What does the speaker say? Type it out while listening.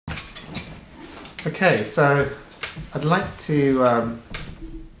Okay, so I'd like to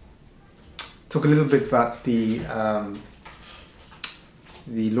talk a little bit about the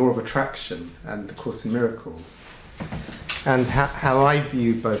law of attraction and the Course in Miracles, and how I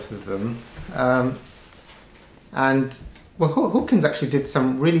view both of them. Hawkins actually did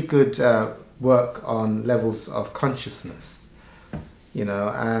some really good work on levels of consciousness,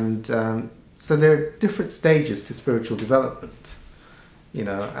 and so there are different stages to spiritual development,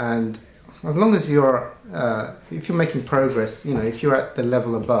 and as long as you're, if you're making progress, if you're at the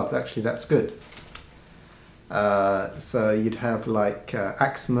level above, actually that's good. So you'd have like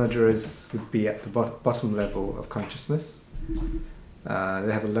axe murderers would be at the bottom level of consciousness.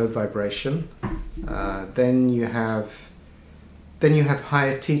 They have a low vibration. Then you have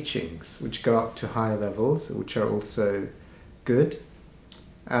higher teachings, which go up to higher levels, which are also good.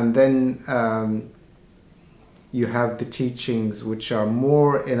 And then you have the teachings which are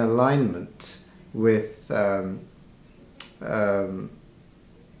more in alignment with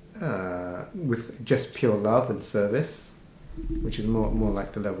just pure love and service, which is more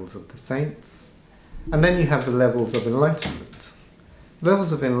like the levels of the saints. And then you have the levels of enlightenment.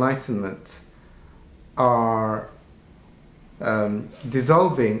 Levels of enlightenment are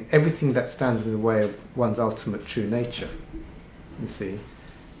dissolving everything that stands in the way of one's ultimate true nature, you see.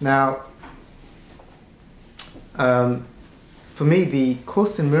 Now, for me, the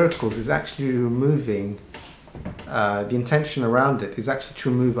Course in Miracles is actually removing, the intention around it is actually to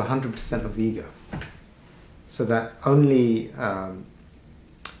remove 100% of the ego. So that only,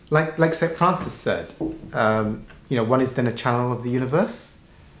 like St. Francis said, one is then a channel of the universe.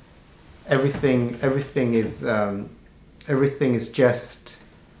 Everything is just,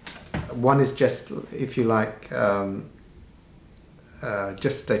 one is just, if you like,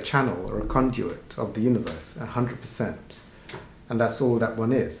 just a channel or a conduit of the universe, 100%. And that's all that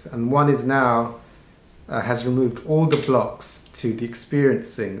one is. And one is now, has removed all the blocks to the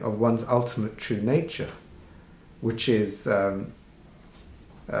experiencing of one's ultimate true nature, which is, from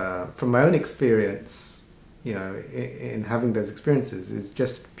my own experience, in having those experiences, is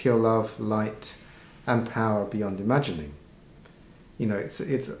just pure love, light, and power beyond imagining.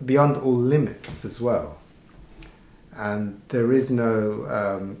 It's beyond all limits as well. And there is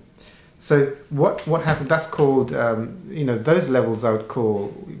no, so what happened, that's called, those levels I would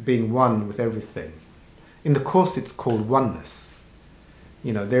call being one with everything. In the Course it's called oneness.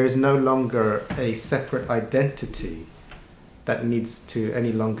 There is no longer a separate identity that needs to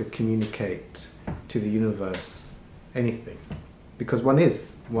any longer communicate to the universe anything. Because one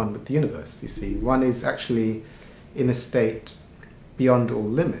is one with the universe, you see. One is actually in a state beyond all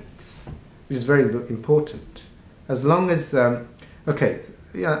limits, which is very important. As long as,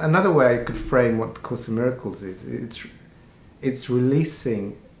 another way I could frame what the Course in Miracles is, it's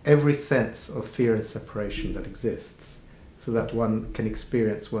releasing every sense of fear and separation that exists, so that one can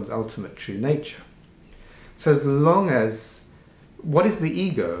experience one's ultimate true nature. So as long as, what is the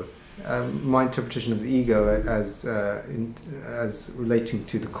ego? My interpretation of the ego as relating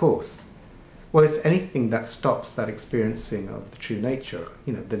to the Course. Well, it's anything that stops that experiencing of the true nature,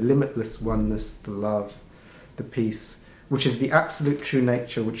 the limitless oneness, the love, the peace, which is the absolute true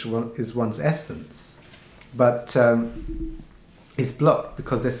nature, which is one's essence, but is blocked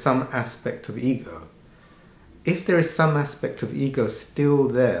because there's some aspect of ego. If there is some aspect of ego still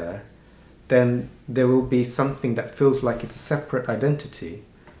there, then there will be something that feels like it's a separate identity,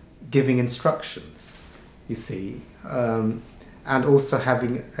 giving instructions, you see, and also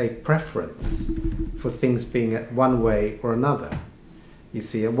having a preference for things being one way or another, you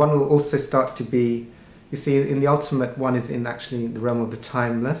see. And one will also start to be, you see, in the ultimate, one is in actually the realm of the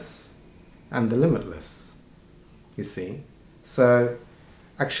timeless and the limitless, you see. So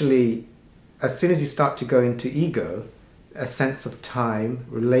actually, as soon as you start to go into ego, a sense of time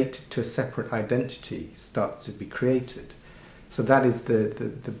related to a separate identity starts to be created. So that is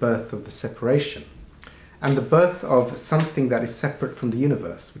the birth of the separation. And the birth of something that is separate from the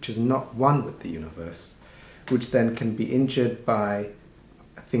universe, which is not one with the universe, which then can be injured by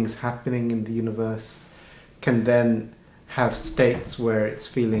things happening in the universe, can then have states where it's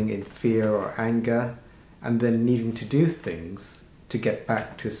feeling in fear or anger, and then needing to do things to get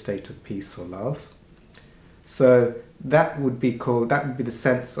back to a state of peace or love. So that would be the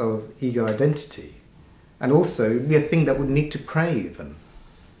sense of ego identity. And also it would be a thing that would need to pray even,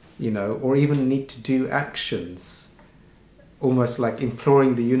 or even need to do actions, almost like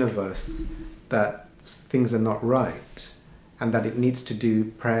imploring the universe that things are not right, and that it needs to do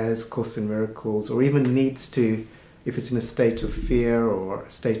prayers, Course in Miracles, or even needs to, if it's in a state of fear or a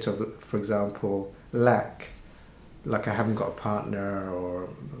state of, for example, lack, like I haven't got a partner or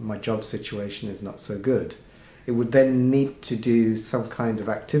my job situation is not so good, it would then need to do some kind of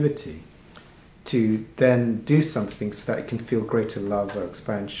activity to then do something so that it can feel greater love or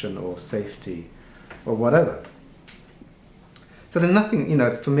expansion or safety or whatever. So there's nothing, you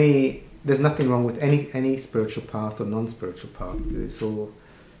know, for me, there's nothing wrong with any spiritual path or non-spiritual path. It's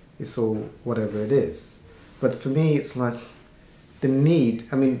all whatever it is. But for me, it's like the need,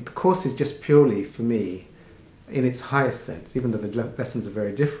 I mean, the Course is just purely, for me, in its highest sense, even though the lessons are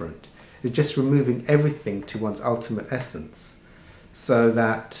very different, is just removing everything to one's ultimate essence, so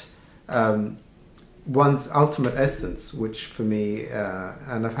that one's ultimate essence, which for me,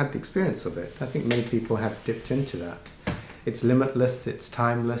 and I've had the experience of it, I think many people have dipped into that. It's limitless, it's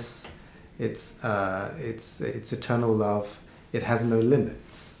timeless, it's eternal love, it has no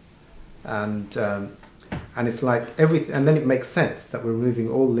limits. And it's like everything, and then it makes sense that we're removing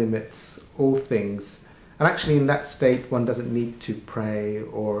all limits, all things. And actually in that state, one doesn't need to pray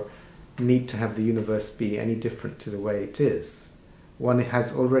or need to have the universe be any different to the way it is. One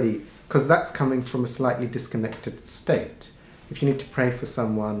has already, because that's coming from a slightly disconnected state. If you need to pray for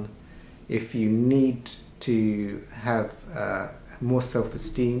someone, if you need to have more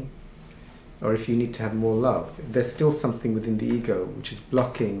self-esteem, or if you need to have more love, there's still something within the ego which is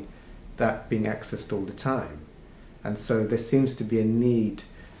blocking that being accessed all the time. And so there seems to be a need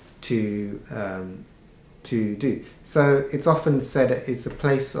to do. So it's often said it's a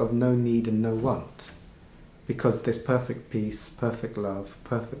place of no need and no want, because there's perfect peace, perfect love,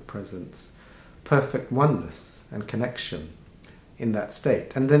 perfect presence, perfect oneness and connection in that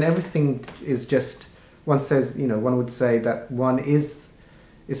state. And then everything is just, one says, you know, one would say that one is,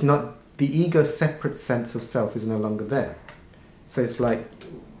 it's not, the ego's separate sense of self is no longer there. So it's like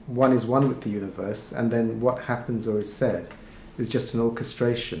one is one with the universe, and then what happens or is said is just an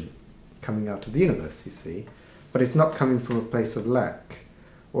orchestration coming out of the universe, you see. But it's not coming from a place of lack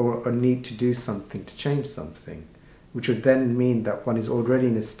or a need to do something to change something, which would then mean that one is already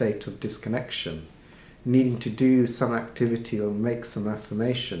in a state of disconnection, needing to do some activity or make some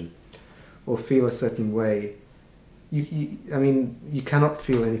affirmation or feel a certain way. I mean, you cannot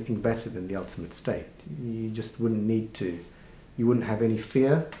feel anything better than the ultimate state. You just wouldn't need to. You wouldn't have any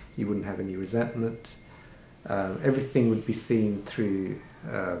fear, you wouldn't have any resentment. Everything would be seen through,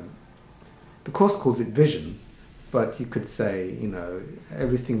 the Course calls it vision, but you could say, you know,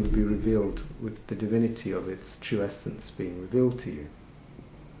 everything would be revealed with the divinity of its true essence being revealed to you.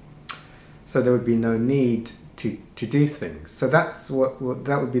 So there would be no need to do things. So that's what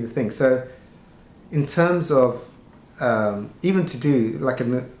that would be the thing. So in terms of even to do, like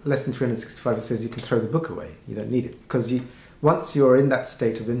in lesson 365, it says you can throw the book away. You don't need it, because once you're in that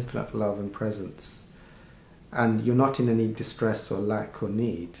state of infinite love and presence, and you're not in any distress or lack or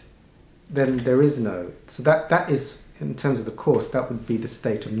need, then there is no. So that is, in terms of the Course, that would be the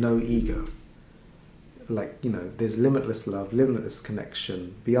state of no ego. Like, you know, there's limitless love, limitless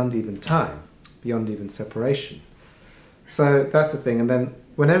connection, beyond even time, beyond even separation. So that's the thing. And then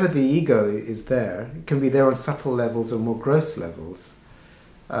whenever the ego is there, it can be there on subtle levels or more gross levels.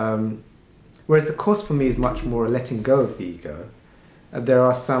 Whereas the Course for me is much more a letting go of the ego. There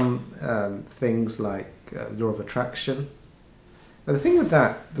are some things like law of attraction. But the thing with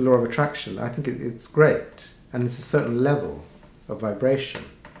that, the law of attraction, I think it's great, and it's a certain level of vibration.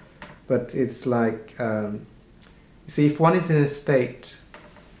 But it's like, you see, if one is in a state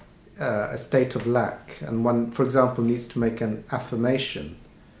of lack, and one, for example, needs to make an affirmation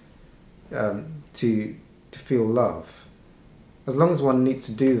to feel love, as long as one needs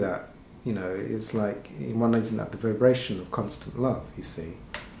to do that, you know, it's like one isn't at the vibration of constant love, you see.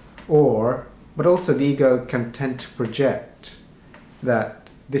 But also the ego can tend to project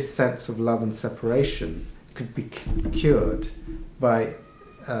that this sense of love and separation could be cured by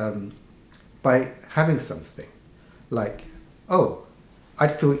having something. Like, oh,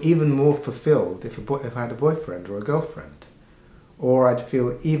 I'd feel even more fulfilled if I had a boyfriend or a girlfriend. Or I'd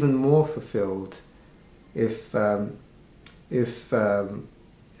feel even more fulfilled if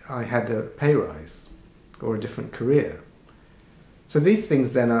I had a pay rise or a different career. So these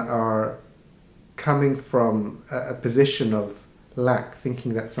things then are coming from a position of lack,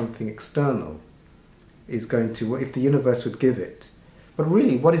 thinking that something external is going to, if the universe would give it. But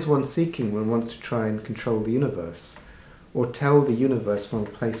really, what is one seeking when one wants to try and control the universe, or tell the universe from a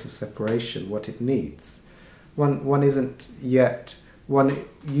place of separation what it needs? One isn't yet, one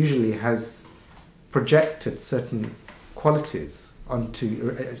usually has projected certain qualities onto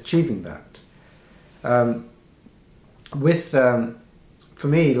achieving that. For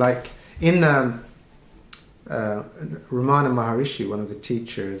me, like in Ramana Maharishi, one of the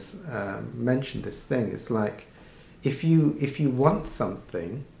teachers, mentioned this thing. It's like, if you want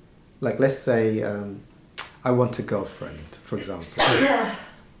something, like let's say I want a girlfriend, for example,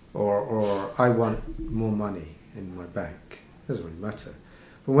 or I want more money in my bank. It doesn't really matter.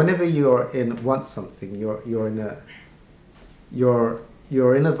 But whenever want something, you're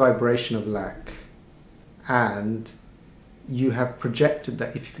in a vibration of lack, and you have projected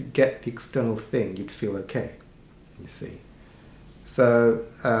that if you could get the external thing, you'd feel okay. You see, so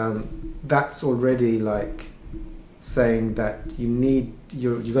that's already like saying that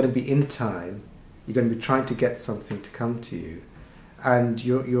you're going to be in time. You're going to be trying to get something to come to you, and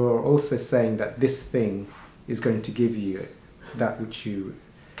you're also saying that this thing is going to give you that which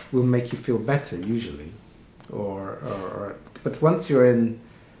will make you feel better usually, but once you're in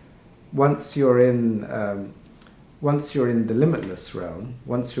the limitless realm,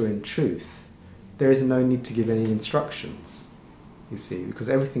 once you're in truth, there is no need to give any instructions, you see, because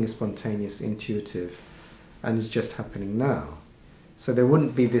everything is spontaneous, intuitive, and is just happening now. So there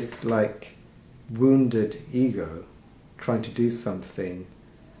wouldn't be this like wounded ego trying to do something.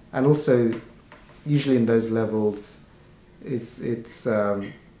 And also, usually in those levels, it's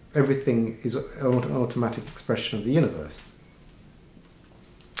everything is an automatic expression of the universe.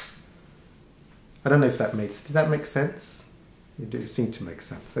 I don't know if did that make sense? It seemed to make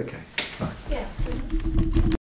sense. Okay, right. Yeah.